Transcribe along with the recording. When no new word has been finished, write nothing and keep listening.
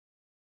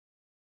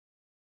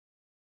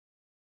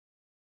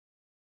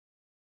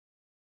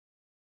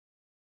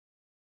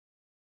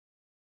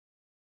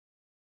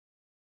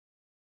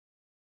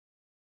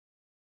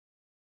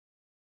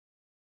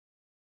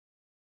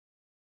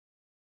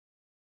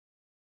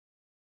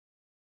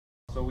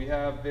So we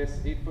have this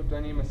 8-foot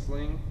Dyneema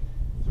Sling,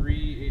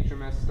 3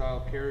 HMS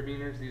style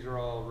carabiners. These are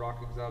all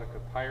Rock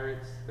Exotica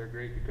Pirates. They're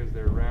great because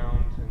they're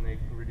round and they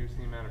reduce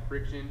the amount of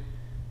friction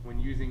when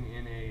using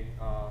in a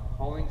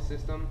hauling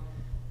system.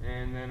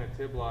 And then a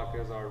tibloc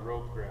as our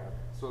rope grab.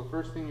 So the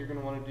first thing you're going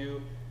to want to do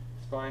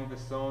is find the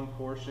sewn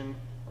portion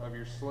of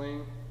your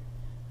sling.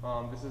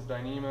 This is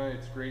Dyneema.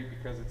 It's great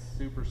because it's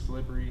super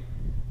slippery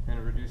and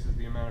it reduces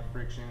the amount of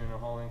friction in a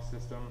hauling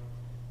system.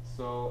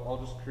 So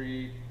I'll just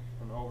create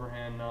an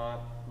overhand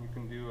knot. You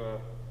can do a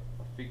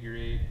figure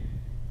 8,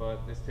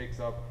 but this takes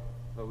up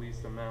the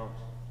least amount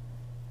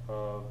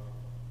of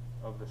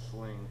the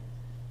sling.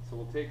 So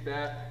we'll take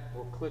that,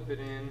 we'll clip it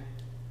in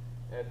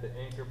at the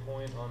anchor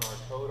point on our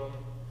totem.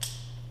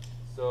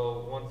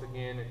 So once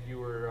again, if you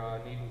were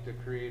needing to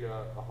create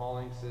a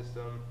hauling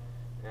system,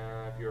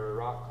 if you're a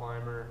rock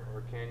climber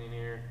or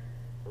canyoneer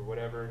or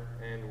whatever,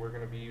 and we're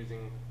going to be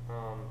using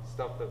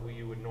stuff that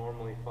you would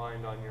normally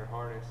find on your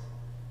harness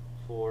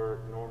for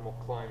normal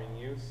climbing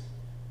use.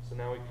 So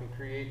now we can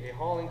create a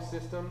hauling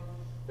system.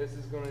 This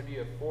is going to be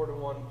a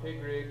 4-to-1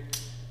 pig rig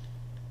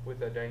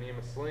with a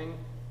Dyneema sling.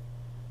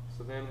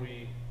 So then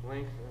we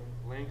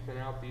lengthen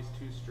out these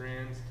 2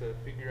 strands to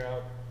figure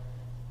out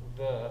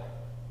the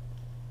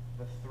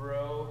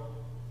throw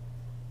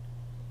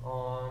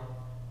on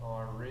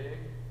our rig.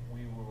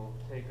 We will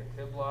take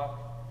a tibloc.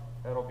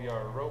 That'll be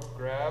our rope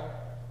grab.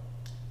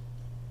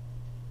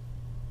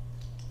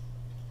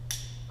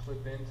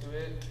 Clip into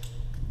it.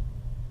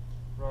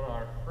 Run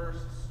our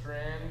first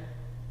strand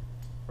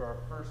for our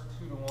first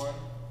 2-to-1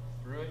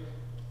 through it.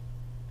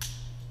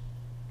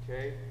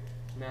 Okay.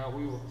 Now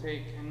we will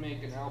take and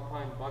make an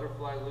alpine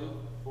butterfly loop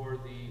for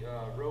the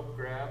rope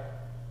grab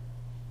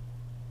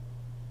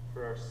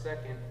for our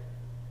second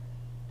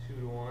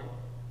 2-to-1.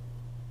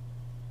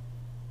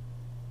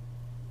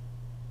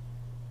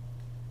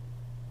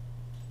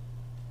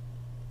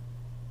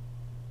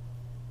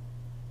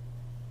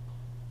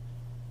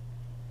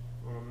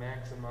 We want to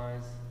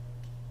maximize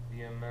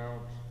the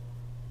amount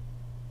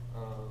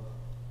of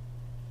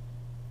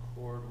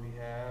cord we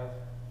have.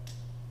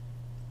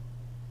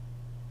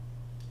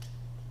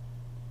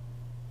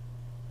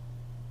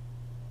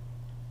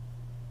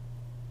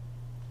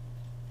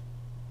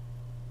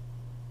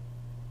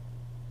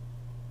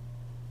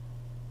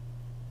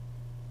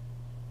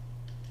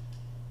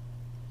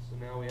 So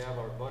now we have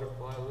our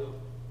butterfly loop.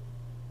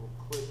 We'll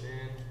clip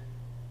in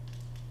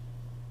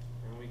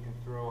and we can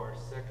throw our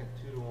second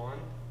 2-to-1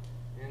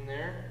 in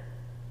there.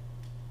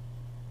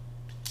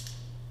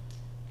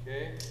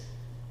 Okay,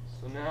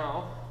 so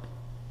now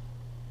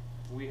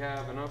we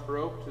have enough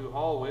rope to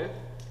haul with,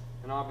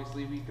 and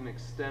obviously we can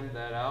extend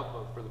that out,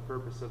 but for the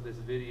purpose of this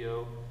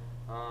video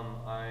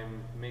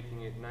I'm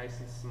making it nice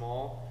and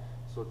small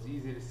so it's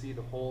easy to see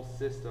the whole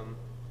system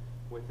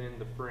within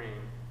the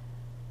frame.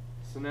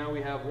 So now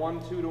we have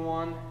one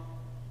 2-to-1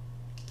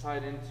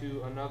 tied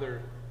into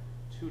another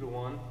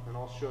 2-to-1, and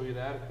I'll show you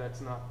that if that's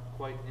not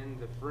quite in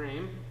the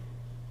frame.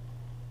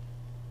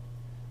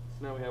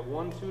 So now we have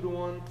one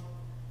 2-to-1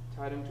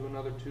 tied into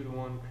another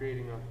 2-to-1,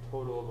 creating a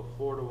total of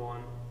a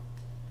 4-to-1.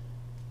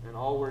 And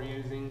all we're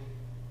using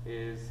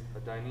is a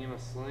Dyneema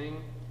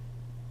sling,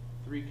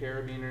 3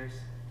 carabiners,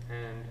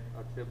 and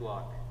a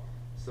tibloc.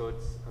 So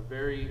it's a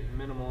very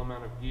minimal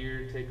amount of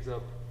gear, takes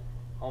up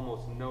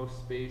almost no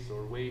space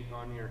or weight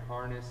on your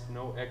harness,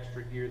 no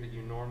extra gear that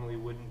you normally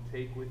wouldn't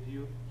take with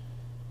you.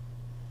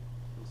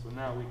 And so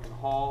now we can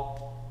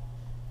haul,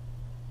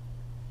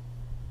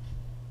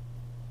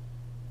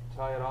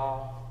 tie it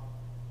off,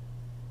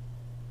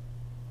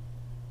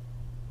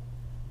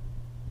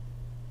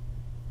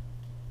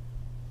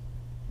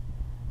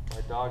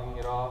 by dogging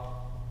it off,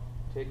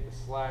 take the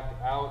slack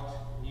out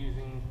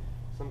using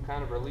some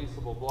kind of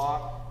releasable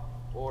block,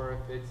 or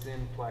if it's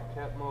in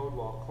plaquette mode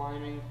while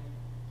climbing,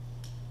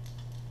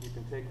 you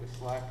can take the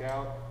slack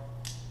out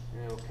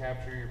and it'll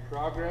capture your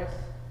progress,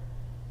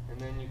 and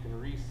then you can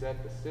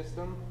reset the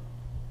system,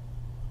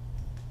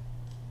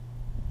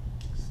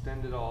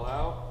 extend it all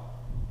out,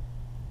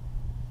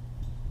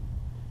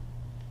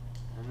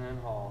 and then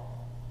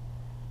haul.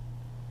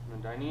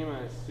 And the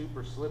Dyneema is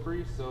super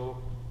slippery, so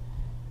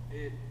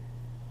it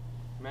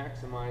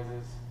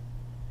maximizes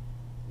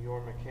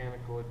your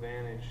mechanical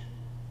advantage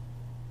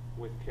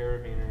with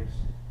carabiners.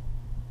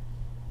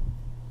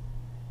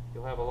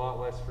 You'll have a lot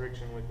less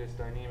friction with this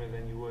Dyneema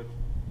than you would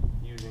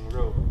using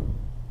rope.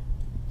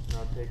 So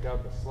now take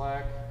out the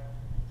slack.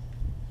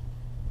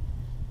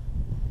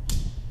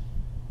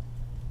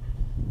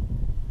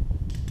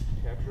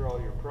 Capture all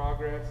your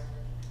progress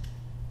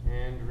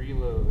and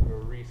reload or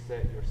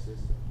reset your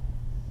system.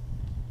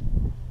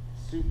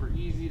 Super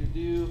easy to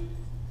do,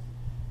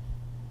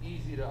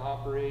 easy to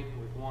operate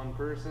with one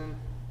person.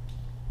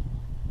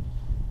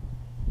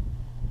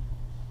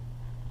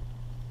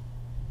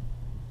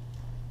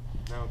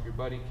 Now if your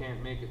buddy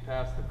can't make it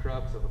past the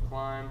crux of a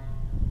climb,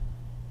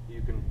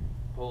 you can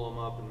pull them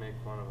up and make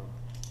fun of them.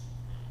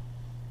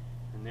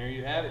 And there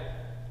you have it.